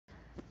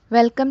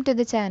Welcome to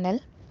the channel.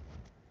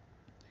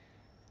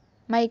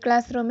 My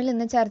class റൂമിൽ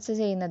ഇന്ന് ചർച്ച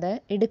ചെയ്യുന്നത്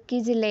ഇടുക്കി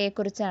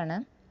ജില്ലയെക്കുറിച്ചാണ്.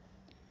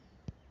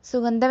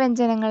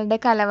 സുഗന്ധവ്യഞ്ജനങ്ങളുടെ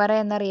കലവറ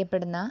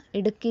എന്നറിയപ്പെടുന്ന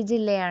ഇടുക്കി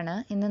ജില്ലയാണ്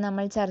ഇന്ന്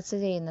നമ്മൾ ചർച്ച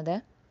ചെയ്യുന്നത്.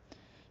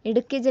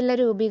 ഇടുക്കി ജില്ല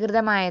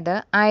രൂപീകൃതമായത്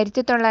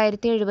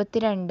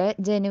 1972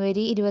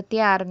 ജനുവരി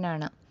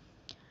 26-നാണ്.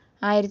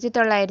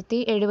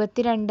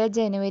 1972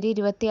 ജനുവരി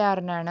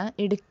 26-നാണ്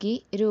ഇടുക്കി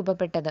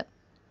രൂപപ്പെട്ടത്.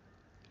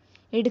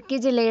 ഇടുക്കി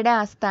ജില്ലയുടെ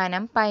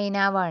ആസ്ഥാനം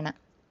പൈനാവാണ്.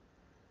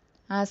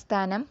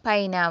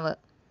 പൈനാവ്.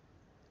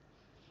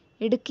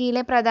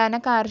 ഇടുക്കിയിലെ പ്രധാന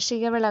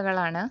കാർഷിക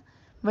വിളകളാണ്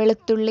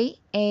വെളുത്തുള്ളി,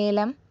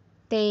 ഏലം,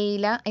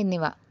 തേയില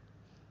എന്നിവ.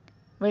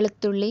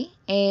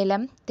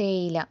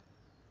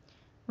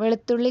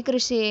 വെളുത്തുള്ളി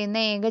കൃഷി ചെയ്യുന്ന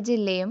ഏക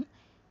ജില്ലയും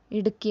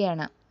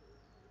ഇടുക്കിയാണ്.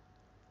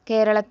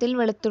 കേരളത്തിൽ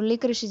വെളുത്തുള്ളി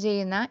കൃഷി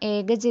ചെയ്യുന്ന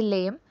ഏക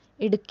ജില്ലയും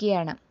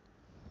ഇടുക്കിയാണ്.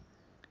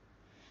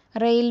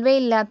 റെയിൽവേ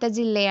ഇല്ലാത്ത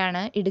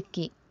ജില്ലയാണ്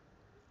ഇടുക്കി.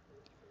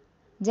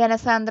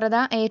 ജനസാന്ദ്രത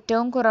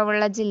ഏറ്റവും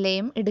കുറവുള്ള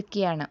ജില്ലയും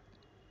ഇടുക്കിയാണ്.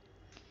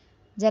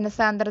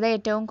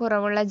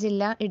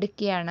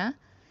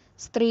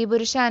 സ്ത്രീ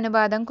പുരുഷ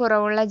അനുപാതം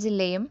കുറവുള്ള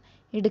ജില്ലയും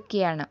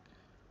ഇടുക്കിയാണ്.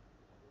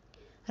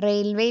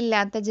 റെയിൽവേ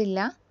ഇല്ലാത്ത ജില്ല,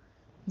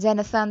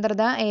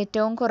 ജനസാന്ദ്രത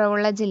ഏറ്റവും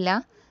കുറവുള്ള ജില്ല,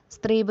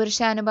 സ്ത്രീ പുരുഷ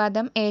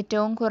അനുപാതം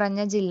ഏറ്റവും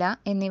കുറഞ്ഞ ജില്ല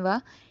എന്നിവ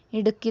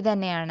ഇടുക്കി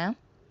തന്നെയാണ്.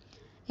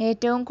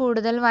 ഏറ്റവും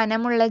കൂടുതൽ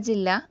വനമുള്ള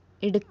ജില്ല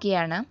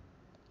ഇടുക്കിയാണ്.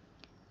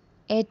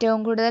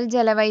 ഏറ്റവും കൂടുതൽ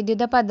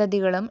ജലവൈദ്യുത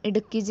പദ്ധതികളും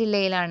ഇടുക്കി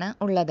ജില്ലയിലാണ്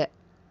ഉള്ളത്.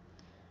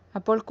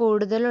 അപ്പോൾ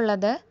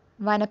കൂടുതലുള്ളത്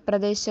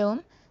വനപ്രദേശവും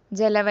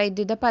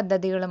ജലവൈദ്യുത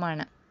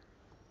പദ്ധതികളുമാണ്.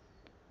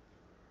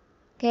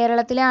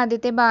 കേരളത്തിലെ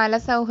ആദ്യത്തെ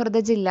ബാലസൗഹൃദ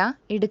ജില്ല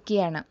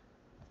ഇടുക്കിയാണ്.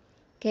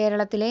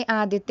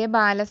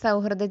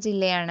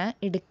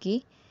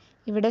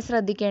 ഇവിടെ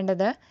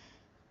ശ്രദ്ധിക്കേണ്ടത്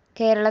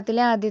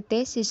കേരളത്തിലെ ആദ്യത്തെ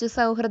ശിശു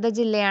സൗഹൃദ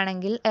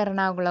ജില്ലയാണെങ്കിൽ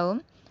എറണാകുളവും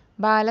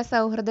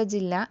ബാലസൗഹൃദ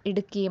ജില്ല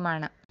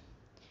ഇടുക്കിയുമാണ്.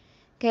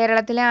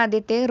 കേരളത്തിലെ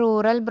ആദ്യത്തെ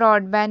റൂറൽ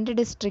ബ്രോഡ്ബാൻഡ്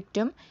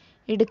ഡിസ്ട്രിക്റ്റും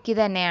ഇടുക്കി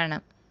തന്നെയാണ്.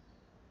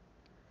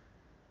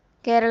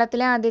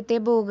 കേരളത്തിലെ ആദ്യത്തെ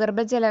ഭൂഗർഭ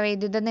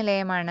ജലവൈദ്യുത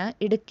നിലയമാണ്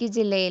ഇടുക്കി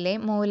ജില്ലയിലെ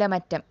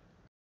മൂലമറ്റം.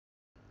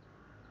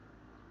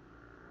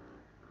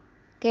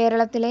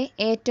 കേരളത്തിലെ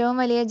ഏറ്റവും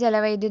വലിയ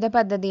ജലവൈദ്യുത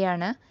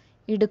പദ്ധതിയാണ്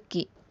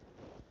ഇടുക്കി.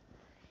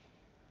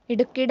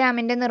 ഇടുക്കി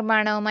ഡാമിൻ്റെ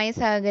നിർമ്മാണവുമായി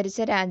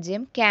സഹകരിച്ച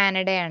രാജ്യം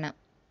കാനഡയാണ്.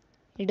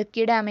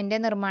 ഇടുക്കി ഡാമിൻ്റെ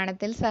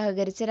നിർമ്മാണത്തിൽ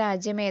സഹകരിച്ച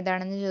രാജ്യം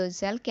ഏതാണെന്ന്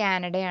ചോദിച്ചാൽ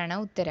കാനഡയാണ്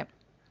ഉത്തരം.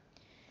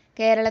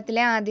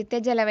 കേരളത്തിലെ ആദ്യത്തെ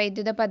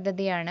ജലവൈദ്യുത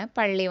പദ്ധതിയാണ്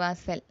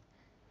പള്ളിവാസൽ.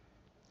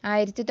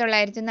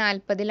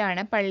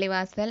 1940-ലാണ്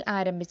പള്ളിവാസൽ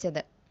ആരംഭിച്ചത്.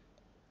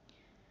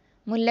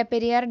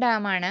 മുല്ലപ്പെരിയാർ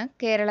ഡാമാണ്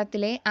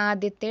കേരളത്തിലെ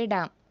ആദ്യത്തെ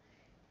ഡാം.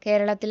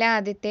 കേരളത്തിലെ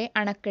ആദ്യത്തെ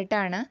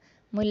അണക്കെട്ടാണ്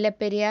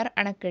മുല്ലപ്പെരിയാർ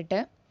അണക്കെട്ട്.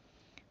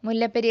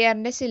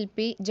 മുല്ലപ്പെരിയാറിൻ്റെ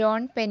ശില്പി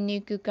ജോൺ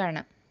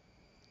പെന്ന്യൂക്വിക്കാണ്.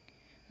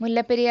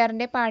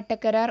 മുല്ലപ്പെരിയാറിൻ്റെ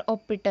പാട്ടക്കരാർ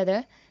ഒപ്പിട്ടത്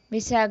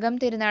വിശാഖം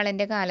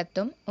തിരുനാളിൻ്റെ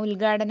കാലത്തും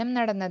ഉദ്ഘാടനം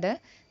നടന്നത്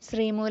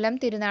ശ്രീമൂലം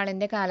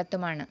തിരുനാളിൻ്റെ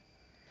കാലത്തുമാണ്.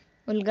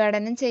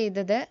 ഉദ്ഘാടനം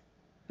ചെയ്തത്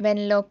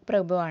വെൻലോക്ക്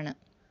പ്രഭുവാണ്.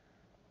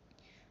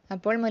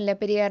 അപ്പോൾ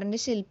മുല്ലപ്പെരിയാറിൻ്റെ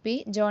ശില്പി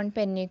ജോൺ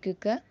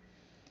പെന്ന്യൂക്വിക്ക്,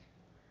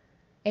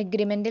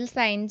 എഗ്രിമെൻറ്റിൽ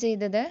സൈൻ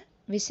ചെയ്തത്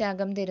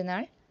വിശാഖം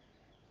തിരുനാൾ,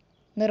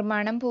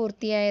 നിർമ്മാണം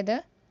പൂർത്തിയായത്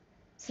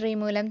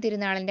ശ്രീമൂലം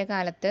തിരുനാളിൻ്റെ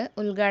കാലത്ത്,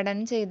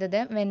 ഉദ്ഘാടനം ചെയ്തത്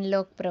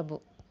വെൻലോക്ക് പ്രഭു.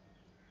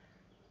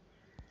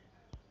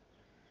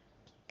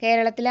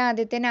 കേരളത്തിലെ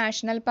ആദ്യത്തെ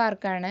നാഷണൽ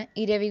പാർക്കാണ്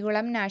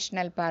ഇരവികുളം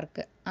നാഷണൽ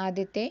പാർക്ക്.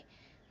 ആദ്യത്തെ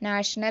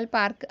നാഷണൽ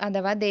പാർക്ക്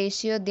അഥവാ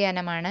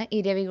ദേശീയോദ്യാനമാണ്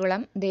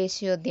ഇരവികുളം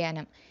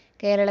ദേശീയോദ്യാനം.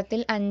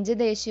 കേരളത്തിൽ 5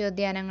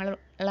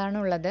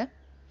 ദേശീയോദ്യാനങ്ങളാണുള്ളത്.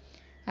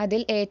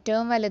 അതിൽ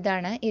ഏറ്റവും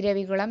വലുതാണ്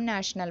ഇരവികുളം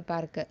നാഷണൽ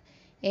പാർക്ക്.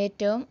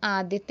 ഏറ്റവും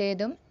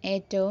ആദ്യത്തേതും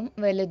ഏറ്റവും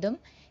വലുതും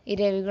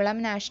ഇരവികുളം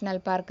നാഷണൽ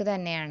പാർക്ക്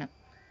തന്നെയാണ്.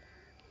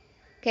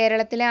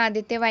 കേരളത്തിലെ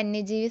ആദ്യത്തെ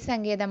വന്യജീവി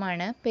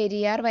സങ്കേതമാണ്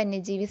പെരിയാർ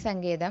വന്യജീവി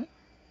സങ്കേതം.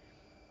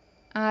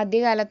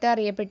 ആദ്യകാലത്ത്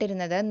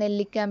അറിയപ്പെട്ടിരുന്നത്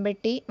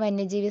നെല്ലിക്കാമ്പെട്ടി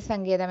വന്യജീവി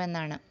സങ്കേതം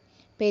എന്നാണ്.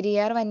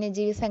 പെരിയാർ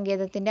വന്യജീവി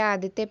സങ്കേതത്തിൻ്റെ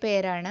ആദ്യത്തെ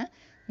പേരാണ്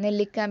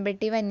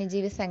നെല്ലിക്കാമ്പെട്ടി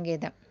വന്യജീവി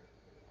സങ്കേതം.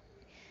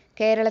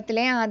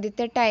 കേരളത്തിലെ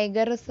ആദ്യത്തെ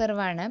ടൈഗർ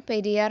റിസർവാണ്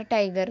പെരിയാർ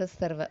ടൈഗർ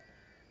റിസർവ്.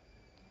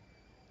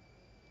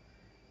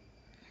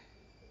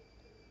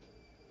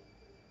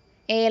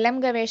 ഏലം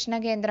ഗവേഷണ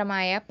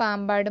കേന്ദ്രമായ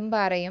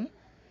പാമ്പാടുംപാറയും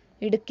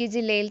ഇടുക്കി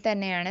ജില്ലയിൽ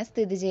തന്നെയാണ്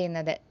സ്ഥിതി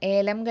ചെയ്യുന്നത്.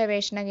 ഏലം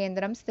ഗവേഷണ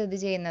കേന്ദ്രം സ്ഥിതി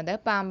ചെയ്യുന്നത്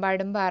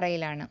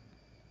പാമ്പാടുംപാറയിലാണ്.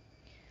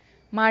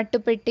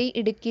 മാട്ടുപ്പെട്ടി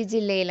ഇടുക്കി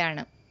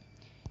ജില്ലയിലാണ്.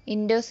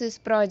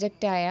 ഇൻഡോസിസ്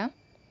പ്രോജക്റ്റായ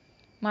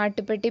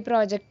മാട്ടുപ്പെട്ടി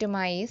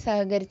പ്രോജക്റ്റുമായി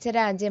സഹകരിച്ച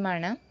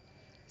രാജ്യമാണ്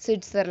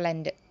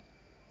സ്വിറ്റ്സർലൻഡ്.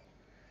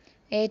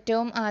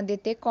 ഏറ്റവും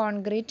ആദ്യത്തെ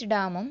കോൺക്രീറ്റ്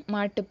ഡാമും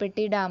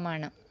മാട്ടുപ്പെട്ടി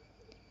ഡാമാണ്.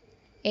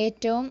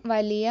 ഏറ്റവും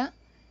വലിയ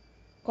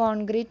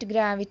കോൺക്രീറ്റ്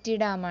ഗ്രാവിറ്റി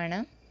ഡാമാണ്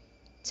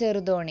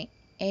ചെറുതോണി.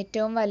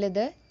 ഏറ്റവും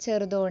വലുത്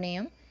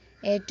ചെറുതോണിയും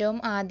ഏറ്റവും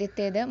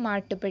ആദ്യത്തേത്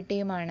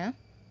മാട്ടുപ്പെട്ടിയുമാണ്.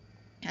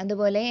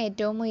 അതുപോലെ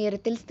ഏറ്റവും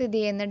ഉയരത്തിൽ സ്ഥിതി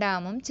ചെയ്യുന്ന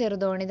ഡാമും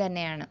ചെറുതോണി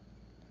തന്നെയാണ്.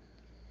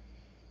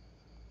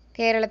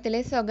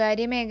 കേരളത്തിലെ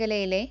സ്വകാര്യ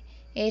മേഖലയിലെ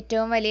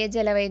ഏറ്റവും വലിയ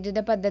ജലവൈദ്യുത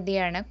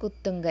പദ്ധതിയാണ്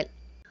കുത്തുങ്കൽ.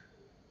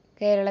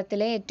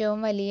 കേരളത്തിലെ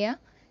ഏറ്റവും വലിയ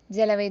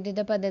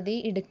ജലവൈദ്യുത പദ്ധതി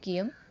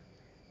ഇടുക്കിയും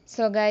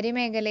സ്വകാര്യ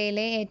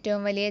മേഖലയിലെ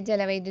ഏറ്റവും വലിയ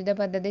ജലവൈദ്യുത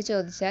പദ്ധതി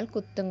ചോദിച്ചാൽ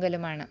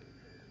കുത്തുങ്കലുമാണ്.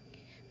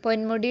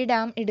 പൊന്മുടി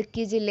ഡാം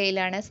ഇടുക്കി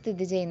ജില്ലയിലാണ്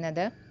സ്ഥിതി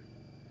ചെയ്യുന്നത്.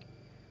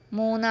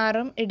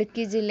 മൂന്നാറും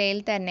ഇടുക്കി ജില്ലയിൽ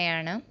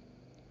തന്നെയാണ്.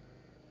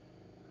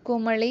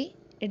 കുമളി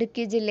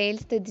ഇടുക്കി ജില്ലയിൽ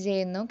സ്ഥിതി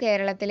ചെയ്യുന്നു.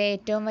 കേരളത്തിലെ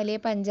ഏറ്റവും വലിയ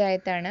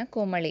പഞ്ചായത്താണ്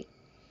കുമളി.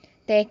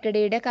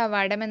 തേക്കടിയുടെ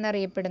കവാടം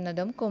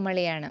എന്നറിയപ്പെടുന്നതും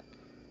കുമളിയാണ്.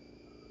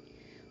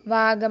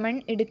 വാഗമൺ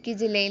ഇടുക്കി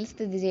ജില്ലയിൽ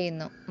സ്ഥിതി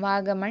ചെയ്യുന്നു.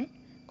 വാഗമൺ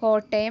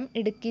കോട്ടയം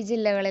ഇടുക്കി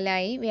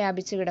ജില്ലകളിലായി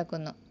വ്യാപിച്ചു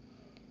കിടക്കുന്നു.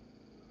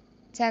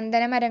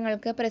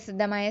 ചന്ദനമരങ്ങൾക്ക്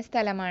പ്രസിദ്ധമായ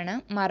സ്ഥലമാണ്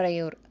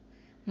മറയൂർ.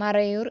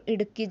 മറയൂർ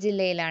ഇടുക്കി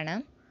ജില്ലയിലാണ്.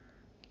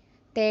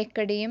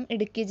 തേക്കടിയും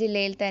ഇടുക്കി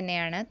ജില്ലയിൽ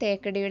തന്നെയാണ്.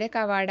 തേക്കടിയുടെ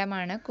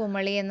കവാടമാണ്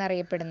കുമളി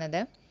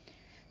എന്നറിയപ്പെടുന്നത്.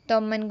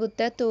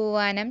 തൊമ്മൻകുത്ത്,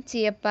 തൂവാനം,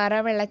 ചീയപ്പാറ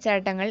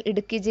വെള്ളച്ചാട്ടങ്ങൾ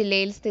ഇടുക്കി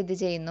ജില്ലയിൽ സ്ഥിതി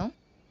ചെയ്യുന്നു.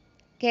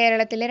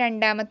 കേരളത്തിലെ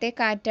രണ്ടാമത്തെ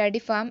കാറ്റാടി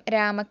ഫാം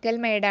രാമക്കൽ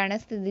മേടാണ്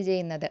സ്ഥിതി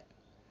ചെയ്യുന്നത്.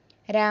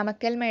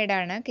 രാമക്കൽ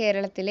മേടാണ്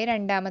കേരളത്തിലെ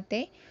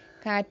രണ്ടാമത്തെ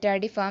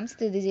കാറ്റാടി ഫാം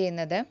സ്ഥിതി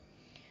ചെയ്യുന്നത്.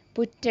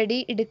 പുറ്റടി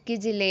ഇടുക്കി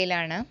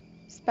ജില്ലയിലാണ്.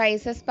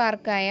 സ്പൈസസ്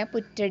പാർക്കായ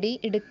പുറ്റടി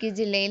ഇടുക്കി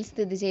ജില്ലയിൽ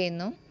സ്ഥിതി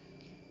ചെയ്യുന്നു.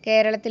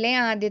 കേരളത്തിലെ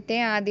ആദ്യത്തെ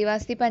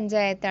ആദിവാസി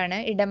പഞ്ചായത്താണ്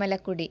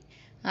ഇടമലക്കുടി.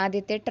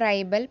 ആദ്യത്തെ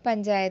ട്രൈബൽ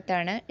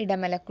പഞ്ചായത്താണ്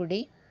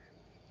ഇടമലക്കുടി.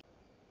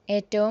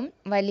 ഏറ്റവും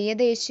വലിയ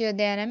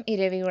ദേശീയോദ്യാനം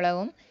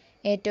ഇരവികുളവും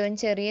ഏറ്റവും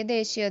ചെറിയ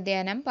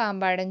ദേശീയോദ്യാനം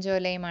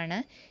പാമ്പാടൻചോലയുമാണ്.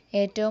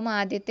 ഏറ്റവും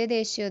ആദ്യത്തെ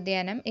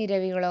ദേശീയോദ്യാനം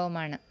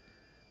ഇരവികുളവുമാണ്.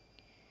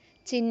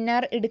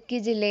 ചിന്നാർ ഇടുക്കി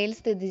ജില്ലയിൽ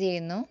സ്ഥിതി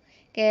ചെയ്യുന്നു.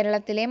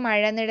 കേരളത്തിലെ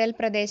മഴനിഴൽ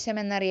പ്രദേശം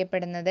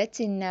എന്നറിയപ്പെടുന്നത്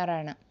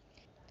ചിന്നാറാണ്.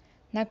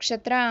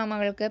 നക്ഷത്ര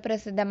ആമകൾക്ക്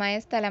പ്രസിദ്ധമായ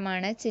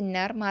സ്ഥലമാണ്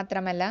ചിന്നാർ.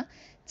 മാത്രമല്ല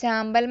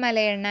ചാമ്പൽ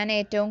മലയെണ്ണാൻ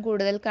ഏറ്റവും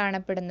കൂടുതൽ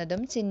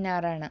കാണപ്പെടുന്നതും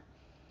ചിന്നാറാണ്.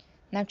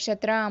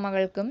 നക്ഷത്ര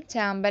ആമകൾക്കും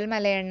ചാമ്പൽ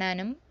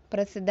മലയെണ്ണാനും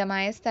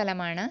പ്രസിദ്ധമായ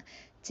സ്ഥലമാണ്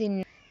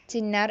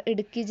ചിന്നാർ.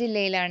 ഇടുക്കി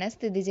ജില്ലയിലാണ്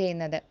സ്ഥിതി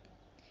ചെയ്യുന്നത്.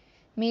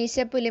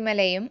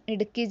 മീശപ്പുലിമലയും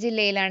ഇടുക്കി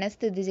ജില്ലയിലാണ്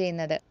സ്ഥിതി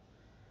ചെയ്യുന്നത്.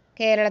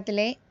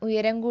 കേരളത്തിലെ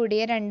ഉയരം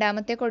കൂടിയ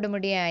രണ്ടാമത്തെ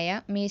കൊടുമുടിയായ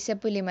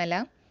മീശപ്പുലിമല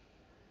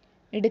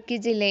ഇടുക്കി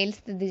ജില്ലയിൽ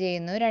സ്ഥിതി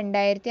ചെയ്യുന്നു.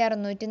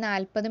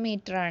 2640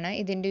 മീറ്ററാണ്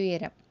ഇതിൻ്റെ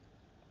ഉയരം.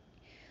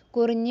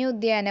 കുറിഞ്ഞി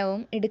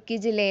ഉദ്യാനവും ഇടുക്കി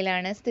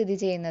ജില്ലയിലാണ് സ്ഥിതി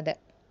ചെയ്യുന്നത്.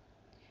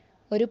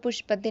 ഒരു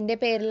പുഷ്പത്തിൻ്റെ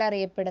പേരിൽ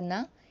അറിയപ്പെടുന്ന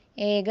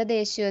ഏക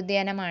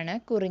ദേശീയോദ്യാനമാണ്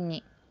കുറിഞ്ഞി.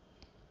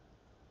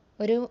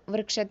 ഒരു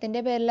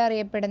വൃക്ഷത്തിൻ്റെ പേരിൽ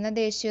അറിയപ്പെടുന്ന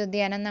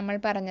ദേശീയോദ്യാനം നമ്മൾ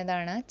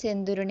പറഞ്ഞതാണ്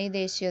ചെന്തുരുണി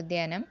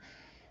ദേശീയോദ്യാനം.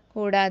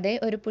 കൂടാതെ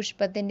ഒരു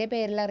പുഷ്പത്തിൻ്റെ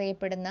പേരിൽ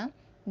അറിയപ്പെടുന്ന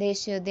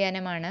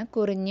ദേശീയോദ്യാനമാണ്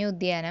കുറിഞ്ഞി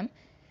ഉദ്യാനം.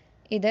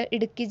 ഇത്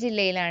ഇടുക്കി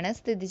ജില്ലയിലാണ്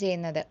സ്ഥിതി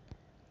ചെയ്യുന്നത്.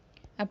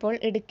 അപ്പോൾ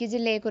ഇടുക്കി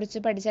ജില്ലയെക്കുറിച്ച്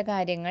പഠിച്ച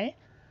കാര്യങ്ങൾ: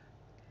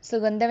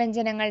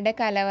 സുഗന്ധവ്യഞ്ജനങ്ങളുടെ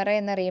കലവറ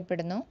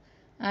എന്നറിയപ്പെടുന്നു.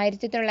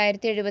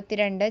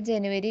 1972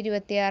 ജനുവരി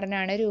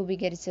 26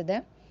 രൂപീകരിച്ചത്.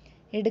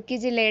 ഇടുക്കി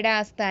ജില്ലയുടെ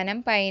ആസ്ഥാനം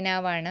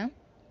പൈനാവാണ്.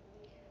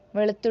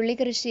 വെളുത്തുള്ളി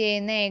കൃഷി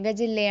ചെയ്യുന്ന ഏക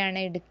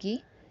ജില്ലയാണ് ഇടുക്കി.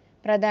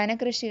 പ്രധാന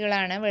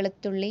കൃഷികളാണ്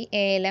വെളുത്തുള്ളി,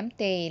 ഏലം,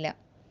 തേയില.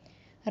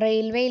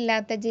 റെയിൽവേ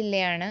ഇല്ലാത്ത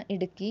ജില്ലയാണ്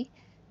ഇടുക്കി.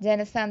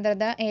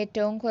 ജനസാന്ദ്രത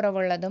ഏറ്റവും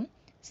കുറവുള്ളതും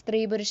സ്ത്രീ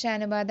പുരുഷ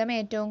അനുപാതം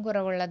ഏറ്റവും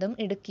കുറവുള്ളതും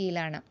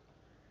ഇടുക്കിയിലാണ്.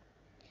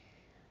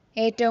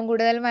 ഏറ്റവും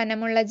കൂടുതൽ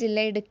വനമുള്ള ജില്ല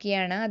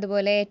ഇടുക്കിയാണ്.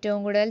 അതുപോലെ ഏറ്റവും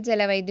കൂടുതൽ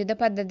ജലവൈദ്യുത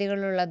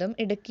പദ്ധതികളുള്ളതും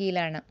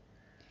ഇടുക്കിയിലാണ്.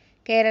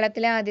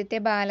 കേരളത്തിലെ ആദ്യത്തെ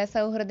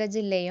ബാലസൗഹൃദ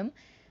ജില്ലയും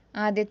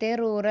ആദ്യത്തെ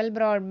റൂറൽ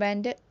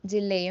ബ്രോഡ്ബാൻഡ്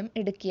ജില്ലയും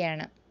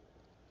ഇടുക്കിയാണ്.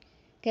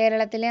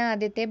 കേരളത്തിലെ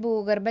ആദ്യത്തെ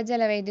ഭൂഗർഭ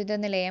ജലവൈദ്യുത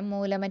നിലയം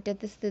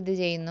മൂലമറ്റത്ത് സ്ഥിതി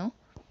ചെയ്യുന്നു.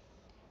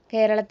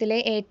 കേരളത്തിലെ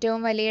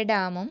ഏറ്റവും വലിയ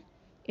ഡാമും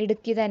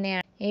ഇടുക്കി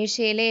തന്നെയാണ്.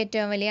 ഏഷ്യയിലെ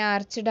ഏറ്റവും വലിയ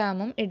ആർച്ച്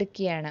ഡാമും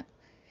ഇടുക്കിയാണ്.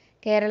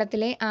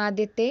 കേരളത്തിലെ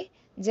ആദ്യത്തെ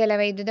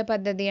ജലവൈദ്യുത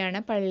പദ്ധതിയാണ്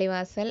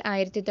പള്ളിവാസൽ.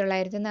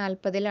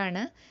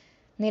 1940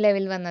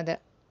 നിലവിൽ വന്നത്.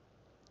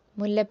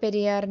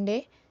 മുല്ലപ്പെരിയാറിൻ്റെ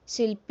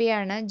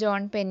ശില്പിയാണ്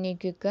ജോൺ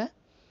പെന്നിക്വിക്ക്.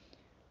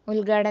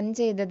 ഉദ്ഘാടനം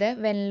ചെയ്തത്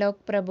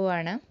വെൻലോക്ക്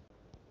പ്രഭുവാണ്.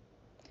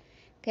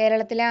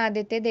 കേരളത്തിലെ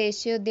ആദ്യത്തെ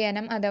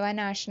ദേശീയോദ്യാനം അഥവാ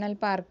നാഷണൽ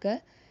പാർക്ക്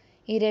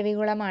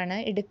ഇരവികുളമാണ്.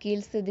 ഇടുക്കിയിൽ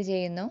സ്ഥിതി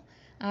ചെയ്യുന്നു.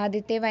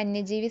 ആദ്യത്തെ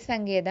വന്യജീവി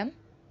സങ്കേതം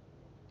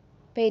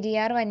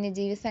പെരിയാർ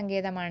വന്യജീവി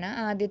സങ്കേതമാണ്.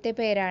 ആദ്യത്തെ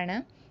പേരാണ്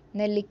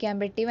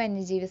നെല്ലിക്കാമ്പെട്ടി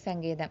വന്യജീവി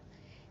സങ്കേതം.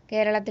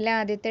 കേരളത്തിലെ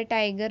ആദ്യത്തെ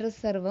ടൈഗർ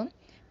റിസർവും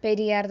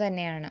പെരിയാർ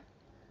തന്നെയാണ്.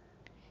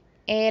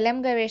 ഏലം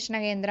ഗവേഷണ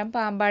കേന്ദ്രം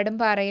പാമ്പാടും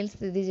പാറയിൽ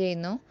സ്ഥിതി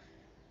ചെയ്യുന്നു.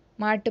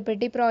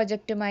 മാട്ടുപ്പെട്ടി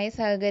പ്രോജക്റ്റുമായി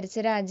സഹകരിച്ച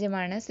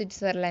രാജ്യമാണ്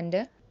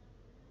സ്വിറ്റ്സർലൻഡ്.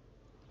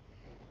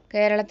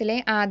 കേരളത്തിലെ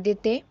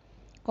ആദ്യത്തെ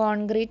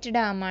കോൺക്രീറ്റ്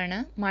ഡാമാണ്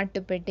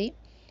മാട്ടുപ്പെട്ടി.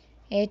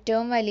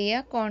 ഏറ്റവും വലിയ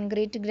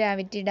കോൺക്രീറ്റ്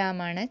ഗ്രാവിറ്റി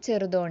ഡാമാണ്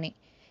ചെറുതോണി.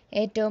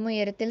 ഏറ്റവും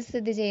ഉയരത്തിൽ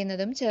സ്ഥിതി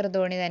ചെയ്യുന്നതും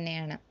ചെറുതോണി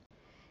തന്നെയാണ്.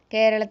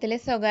 കേരളത്തിലെ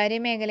സ്വകാര്യ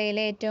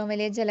മേഖലയിലെ ഏറ്റവും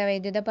വലിയ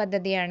ജലവൈദ്യുത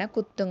പദ്ധതിയാണ്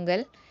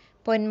കുത്തുങ്കൽ.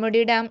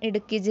 പൊന്മുടി ഡാം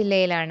ഇടുക്കി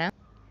ജില്ലയിലാണ്.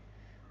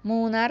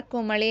 മൂന്നാർ,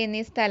 കുമളി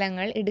എന്നീ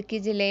സ്ഥലങ്ങൾ ഇടുക്കി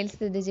ജില്ലയിൽ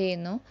സ്ഥിതി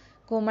ചെയ്യുന്നു.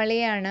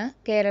 കുമളിയാണ്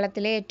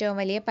കേരളത്തിലെ ഏറ്റവും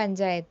വലിയ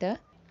പഞ്ചായത്ത്.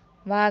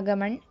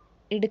 വാഗമൺ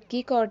ഇടുക്കി,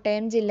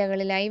 കോട്ടയം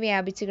ജില്ലകളിലായി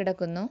വ്യാപിച്ചു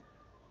കിടക്കുന്നു.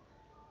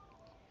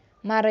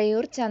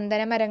 മറയൂർ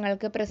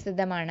ചന്ദനമരങ്ങൾക്ക്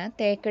പ്രസിദ്ധമാണ്.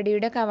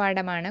 തേക്കടിയുടെ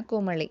കവാടമാണ്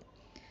കുമളി.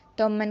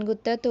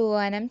 തൊമ്മൻകുത്ത്,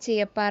 തൂവാനം,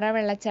 ചീയപ്പാറ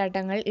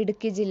വെള്ളച്ചാട്ടങ്ങൾ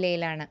ഇടുക്കി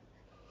ജില്ലയിലാണ്.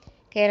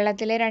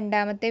 കേരളത്തിലെ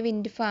രണ്ടാമത്തെ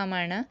വിൻഡ്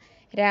ഫാമാണ്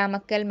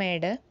രാമക്കൽ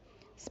മേട്.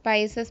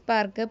 സ്പൈസസ്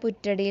പാർക്ക്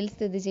പുറ്റടിയിൽ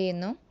സ്ഥിതി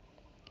ചെയ്യുന്നു.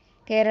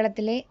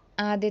 കേരളത്തിലെ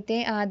ആദ്യത്തെ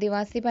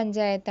ആദിവാസി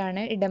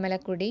പഞ്ചായത്താണ്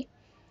ഇടമലക്കുടി.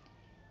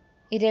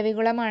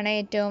 ഇരവികുളമാണ്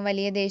ഏറ്റവും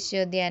വലിയ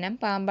ദേശീയോദ്യാനം.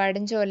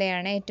 പാമ്പാടും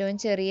ചോലയാണ് ഏറ്റവും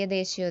ചെറിയ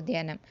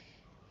ദേശീയോദ്യാനം.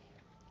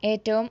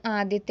 ഏറ്റവും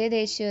ആദ്യത്തെ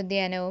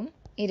ദേശീയോദ്യാനവും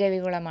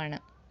ഇരവികുളമാണ്.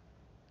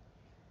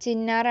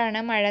 ചിന്നാറാണ്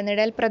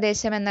മഴനിഴൽ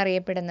പ്രദേശം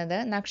എന്നറിയപ്പെടുന്നത്.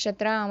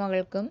 നക്ഷത്ര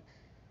ആമകൾക്കും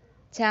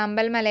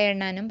ചാമ്പൽ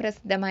മലയെണ്ണാനും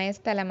പ്രസിദ്ധമായ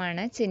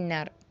സ്ഥലമാണ്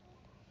ചിന്നാർ.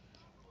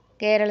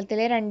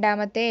 കേരളത്തിലെ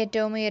രണ്ടാമത്തെ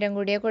ഏറ്റവും ഉയരം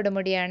കൂടിയ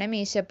കൊടുമുടിയാണ്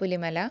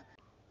മീശപ്പുലിമല.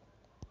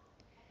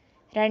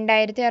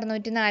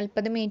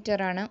 2640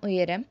 മീറ്ററാണ്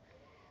ഉയരം.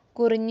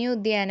 കുറിഞ്ഞി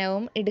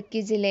ഉദ്യാനവും ഇടുക്കി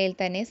ജില്ലയിൽ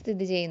തന്നെ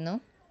സ്ഥിതി ചെയ്യുന്നു.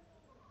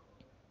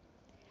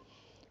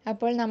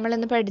 അപ്പോൾ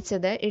നമ്മളിന്ന്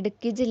പഠിച്ചത്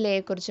ഇടുക്കി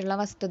ജില്ലയെക്കുറിച്ചുള്ള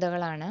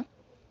വസ്തുതകളാണ്.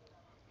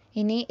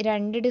 ഇനി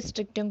 2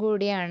 ഡിസ്ട്രിക്റ്റും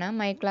കൂടിയാണ്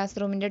മൈ ക്ലാസ്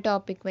റൂമിൻ്റെ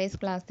ടോപ്പിക് വൈസ്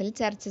ക്ലാസ്സിൽ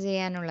ചർച്ച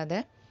ചെയ്യാനുള്ളത്.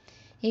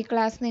 ഈ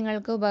ക്ലാസ്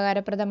നിങ്ങൾക്ക്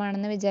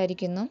ഉപകാരപ്രദമാണെന്ന്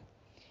വിചാരിക്കുന്നു.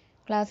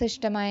 ക്ലാസ്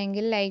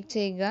ഇഷ്ടമായെങ്കിൽ ലൈക്ക്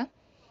ചെയ്യുക.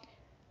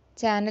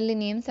 ചാനൽ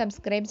ഇനിയും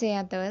സബ്സ്ക്രൈബ്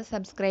ചെയ്യാത്തവർ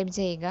സബ്സ്ക്രൈബ്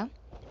ചെയ്യുക.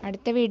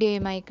 അടുത്ത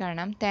വീഡിയോയുമായി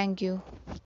കാണാം. താങ്ക്